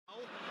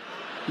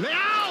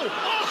Leao!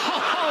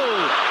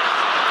 Oh!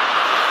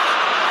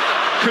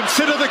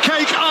 Consider the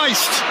cake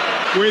iced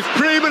with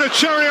cream and a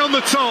cherry on the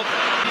top.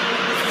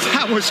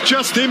 That was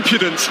just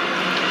impudent.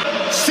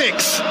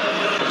 6.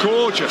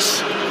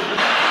 Gorgeous.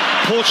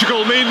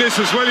 Portugal mean this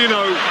as well, you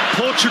know.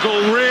 Portugal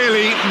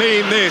really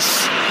mean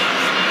this.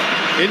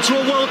 Into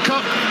a World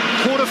Cup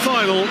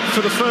quarter-final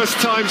for the first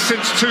time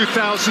since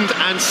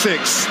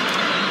 2006.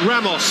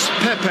 Ramos,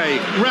 Pepe,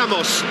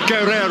 Ramos,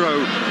 Guerrero,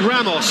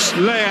 Ramos,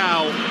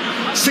 Leao.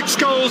 6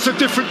 goals of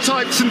different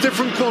types and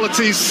different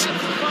qualities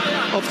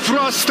of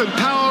thrust and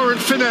power and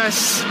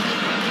finesse.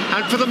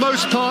 And for the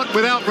most part,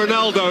 without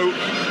Ronaldo,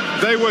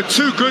 they were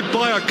too good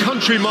by a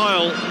country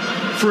mile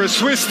for a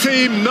Swiss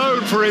team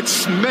known for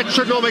its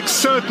metronomic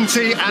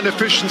certainty and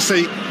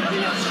efficiency.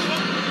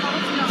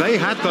 They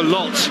had the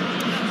lot.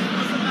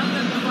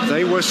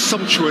 They were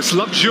sumptuous,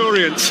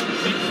 luxuriant.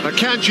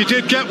 Akanji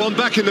did get one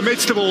back in the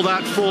midst of all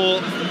that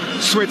for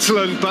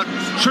Switzerland, but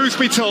truth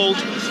be told,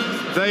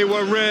 they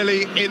were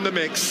really in the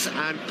mix,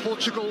 and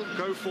Portugal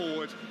go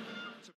forward.